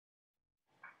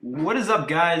What is up,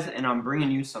 guys? And I'm bringing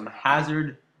you some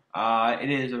Hazard. It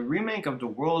is a remake of the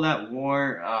World at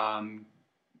War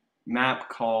map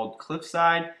called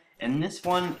Cliffside, and this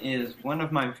one is one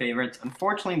of my favorites.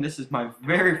 Unfortunately, this is my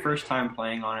very first time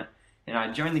playing on it, and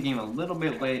I joined the game a little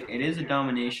bit late. It is a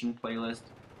domination playlist,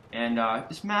 and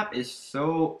this map is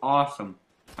so awesome.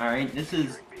 Alright,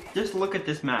 just look at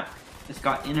this map. It's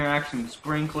got interaction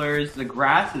sprinklers, the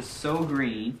grass is so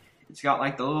green. It's got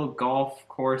like the little golf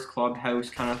course clubhouse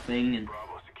kind of thing, and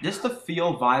just the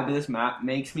feel vibe of this map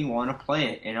makes me want to play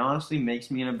it, and honestly makes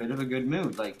me in a bit of a good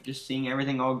mood. Like just seeing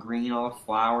everything all green, all the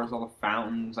flowers, all the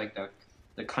fountains, like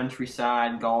the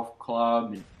countryside golf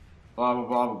club, and blah blah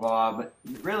blah blah blah. But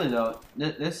really though,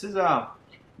 this is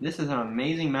an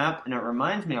amazing map, and it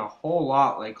reminds me a whole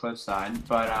lot like Cliffside,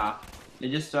 but they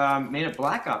just made it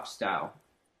Black Ops style.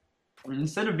 And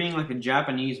instead of being like a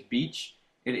Japanese beach,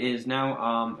 it is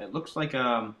now, it looks like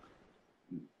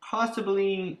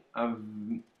possibly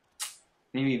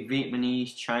maybe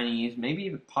Vietnamese, Chinese,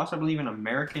 maybe possibly even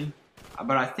American,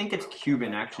 but I think it's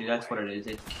Cuban actually. That's what it is.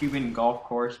 It's Cuban golf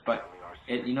course, but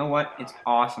you know what? It's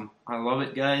awesome. I love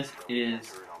it, guys. It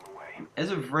is,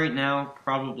 as of right now,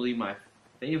 probably my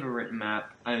favorite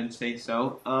map. I would say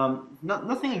so.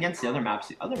 Nothing against the other maps.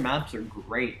 The other maps are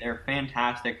great. They're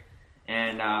fantastic,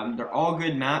 and they're all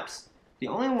good maps. The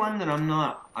only one that I'm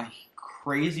not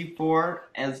crazy for,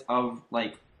 as of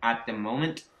like at the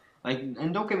moment, like,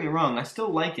 and don't get me wrong, I still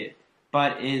like it,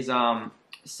 but is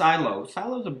Silo.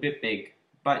 Silo's a bit big,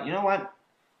 but you know what?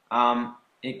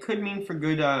 It could mean for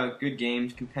good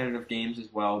games, competitive games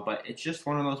as well. But it's just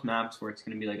one of those maps where it's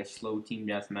going to be like a slow team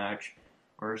deathmatch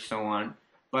or so on.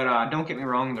 But don't get me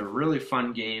wrong, they're really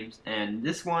fun games, and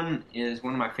this one is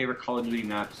one of my favorite Call of Duty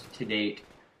maps to date.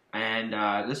 And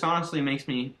this honestly makes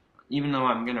me, even though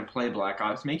I'm gonna play Black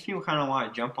Ops, makes me kind of want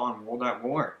to jump on World at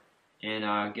War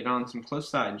and get on some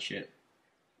Cliffside shit.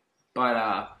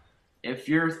 But if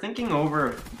you're thinking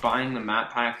over buying the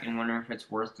map pack and wondering if it's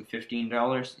worth the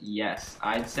 $15, yes,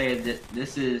 I'd say that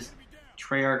this is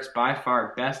Treyarch's by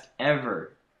far best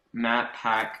ever map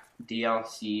pack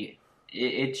DLC.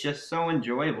 It's just so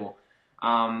enjoyable.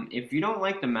 If you don't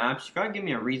like the maps, you gotta give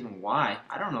me a reason why.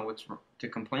 I don't know what's to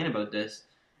complain about this.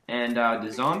 And the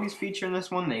zombies feature in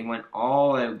this one, they went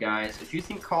all out, guys. If you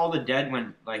think Call of the Dead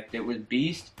went like it was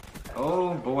Beast,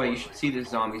 oh boy, you should see this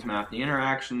zombies map. The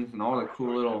interactions and all the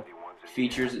cool little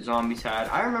features that zombies had.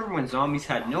 I remember when zombies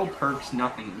had no perks,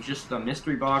 nothing. It was just the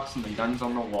mystery box and the guns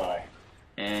on the wall.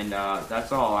 And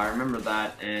that's all. I remember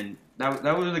that, and that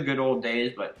was the good old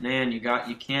days. But man, you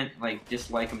can't like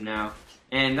dislike them now.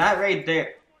 And that right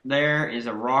there is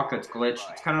a rock that's glitched.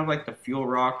 It's kind of like the fuel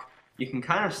rock. You can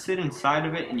kind of sit inside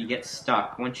of it and you get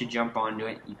stuck. Once you jump onto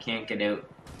it, you can't get out.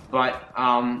 But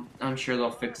I'm sure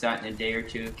they'll fix that in a day or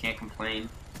two. Can't complain.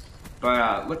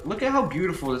 But look at how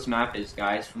beautiful this map is,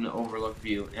 guys, from the overlook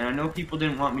view. And I know people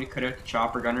didn't want me to cut out the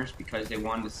chopper gunners because they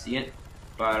wanted to see it,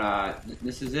 but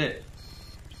this is it.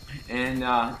 And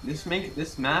this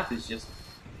map is just,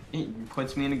 it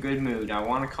puts me in a good mood. I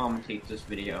want to commentate this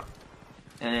video.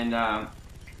 And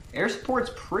air support's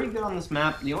pretty good on this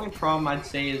map. The only problem I'd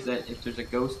say is that if there's a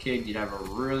ghost kid, you'd have a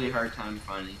really hard time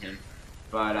finding him.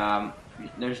 But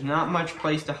there's not much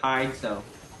place to hide, so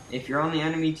if you're on the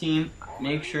enemy team,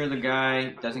 make sure the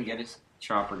guy doesn't get his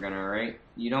chopper gunner, alright?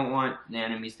 You don't want the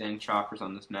enemies getting choppers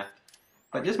on this map.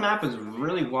 But this map is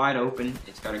really wide open.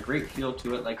 It's got a great feel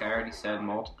to it, like I already said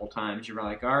multiple times. You're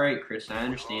like, alright, Chris, I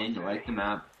understand, you like the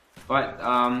map. But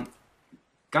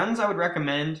guns I would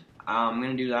recommend, I'm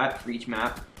going to do that for each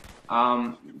map.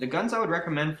 The guns I would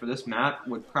recommend for this map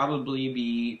would probably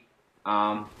be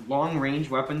long-range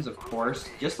weapons, of course.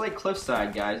 Just like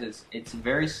Cliffside, guys, it's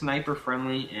very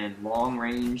sniper-friendly and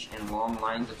long-range and long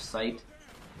lines of sight.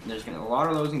 And there's gonna be a lot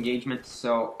of those engagements,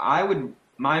 so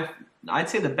I'd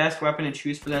say the best weapon to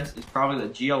choose for this is probably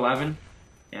the G11.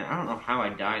 And I don't know how I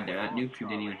died there. That noob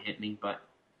didn't even hit me, but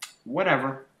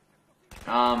whatever.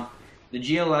 The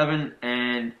G11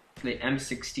 and the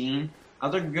M16.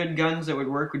 Other good guns that would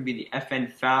work would be the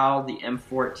FN FAL, the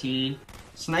M14.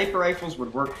 Sniper rifles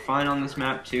would work fine on this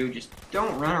map too. Just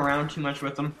don't run around too much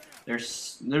with them.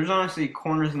 There's honestly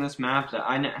corners in this map that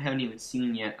I haven't even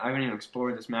seen yet. I haven't even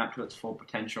explored this map to its full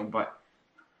potential. But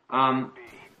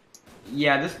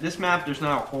yeah, this map, there's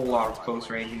not a whole lot of close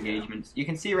range engagements. You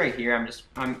can see right here.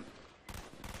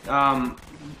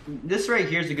 This right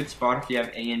here is a good spot if you have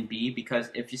A and B, because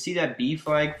if you see that B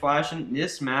flag flashing,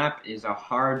 this map is a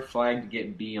hard flag to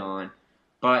get B on.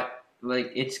 But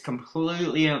like, it's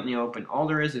completely out in the open. All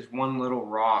there is one little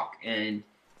rock, and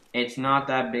it's not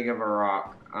that big of a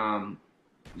rock.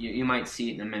 You might see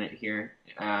it in a minute here.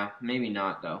 Maybe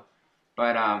not though.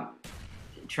 But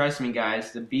trust me,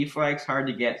 guys, the B flag's hard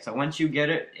to get. So once you get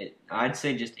it, I'd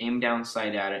say just aim down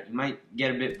sight at it. You might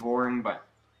get a bit boring, but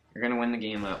you're gonna win the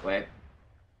game that way.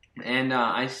 And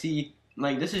I see,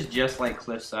 like, this is just like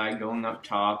Cliffside, going up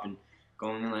top and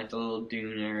going in like the little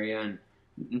dune area, and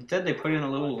instead they put in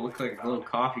a little, look like a little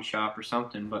coffee shop or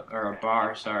something, or a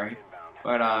bar, sorry.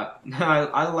 But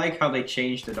I like how they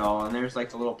changed it all, and there's like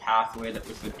the little pathway that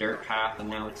was the dirt path, and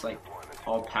now it's like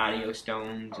all patio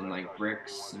stones and like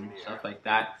bricks and stuff like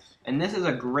that. And this is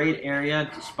a great area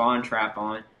to spawn trap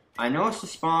on. I noticed the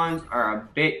spawns are a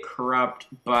bit corrupt,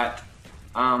 but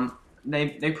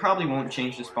they probably won't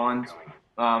change the spawns.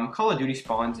 Call of Duty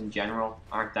spawns in general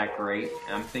aren't that great,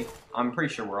 and I'm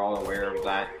pretty sure we're all aware of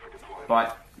that.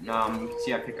 But you can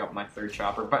see I pick up my third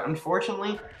chopper. But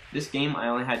unfortunately, this game I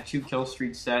only had 2 kill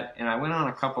streaks set, and I went on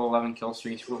a couple 11 kill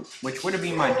streaks, which would have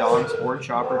been my dogs or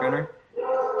chopper gunner.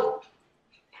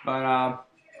 But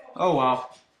oh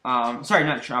well. Sorry,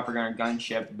 not chopper gunner,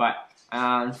 gunship. But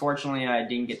unfortunately, I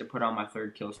didn't get to put on my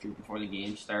 3rd kill streak before the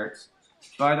game starts.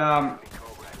 But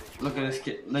look at this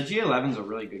kid. The G11's a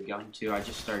really good gun too. I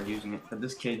just started using it, but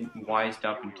this kid wised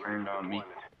up and turned on me.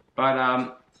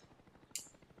 But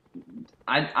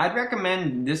I'd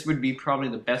recommend this would be probably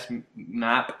the best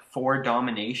map for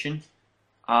domination.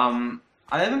 I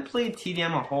haven't played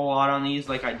TDM a whole lot on these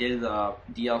like I did the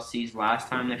DLCs last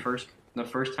time the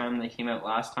first time they came out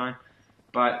last time.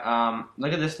 But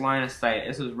look at this line of sight.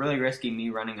 This was really risky, me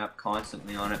running up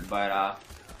constantly on it, but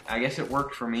I guess it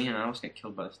worked for me, and I almost got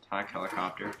killed by this attack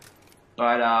helicopter.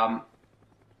 But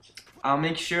I'll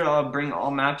make sure I'll bring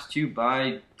all maps to you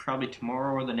by probably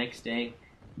tomorrow or the next day.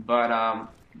 But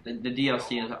the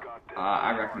DLC is,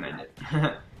 I recommend it.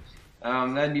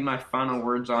 That'd be my final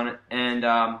words on it. And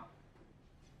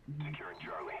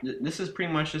this is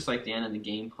pretty much just like the end of the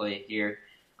gameplay here.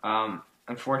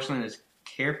 Unfortunately, this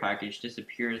care package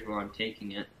disappears while I'm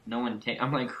taking it.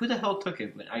 I'm like, who the hell took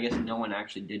it? But I guess no one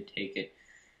actually did take it.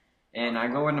 And I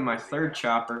go into my 3rd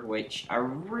chopper, which I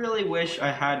really wish I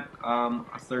had a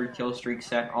 3rd kill streak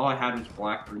set. All I had was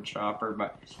Blackbird chopper,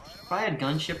 but if I had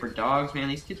gunship or dogs, man,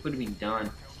 these kids would have been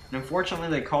done. And unfortunately,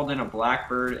 they called in a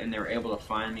Blackbird, and they were able to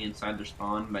find me inside their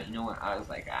spawn. But you know what? I was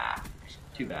like,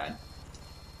 too bad.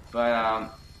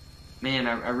 But man,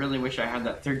 I really wish I had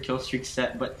that 3rd kill streak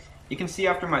set. But you can see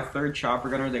after my 3rd chopper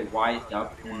gunner, they wised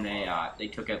up and they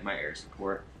took out my air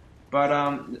support.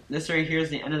 But this right here is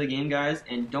the end of the game, guys.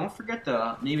 And don't forget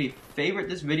to maybe favorite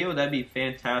this video. That'd be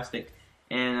fantastic.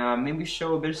 And maybe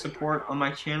show a bit of support on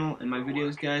my channel and my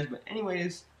videos, guys. But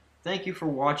anyways, thank you for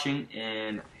watching,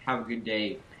 and have a good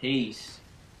day. Peace.